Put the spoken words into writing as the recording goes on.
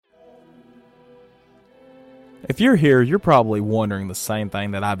If you're here, you're probably wondering the same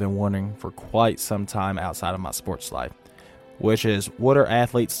thing that I've been wondering for quite some time outside of my sports life, which is, what are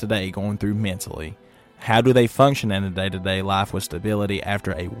athletes today going through mentally? How do they function in a day-to-day life with stability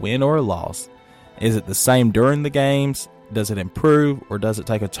after a win or a loss? Is it the same during the games? Does it improve, or does it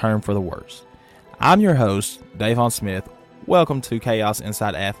take a turn for the worse? I'm your host, Davon Smith. Welcome to Chaos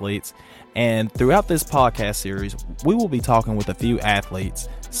Inside Athletes, and throughout this podcast series, we will be talking with a few athletes.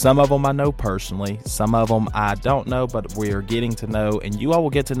 Some of them I know personally, some of them I don't know, but we are getting to know, and you all will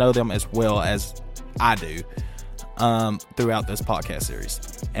get to know them as well as I do throughout this podcast series.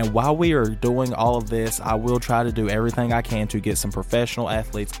 And while we are doing all of this, I will try to do everything I can to get some professional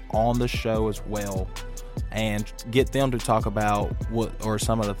athletes on the show as well, and get them to talk about what or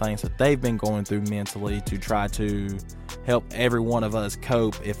some of the things that they've been going through mentally to try to help every one of us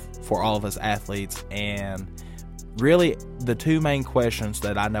cope for all of us athletes. And really the two main questions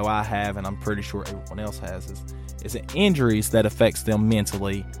that I know I have, and I'm pretty sure everyone else has, is it injuries that affects them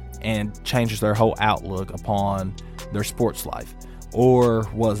mentally and changes their whole outlook upon their sports life? Or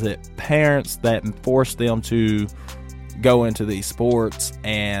was it parents that forced them to go into these sports,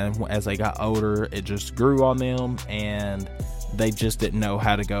 and as they got older it just grew on them and they just didn't know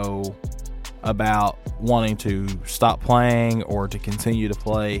how to go about wanting to stop playing or to continue to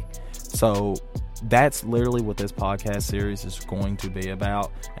play? So that's literally what this podcast series is going to be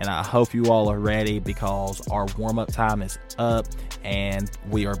about, and I hope you all are ready, because our warm-up time is up and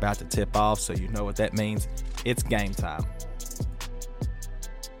we are about to tip off, so you know what that means. It's game time.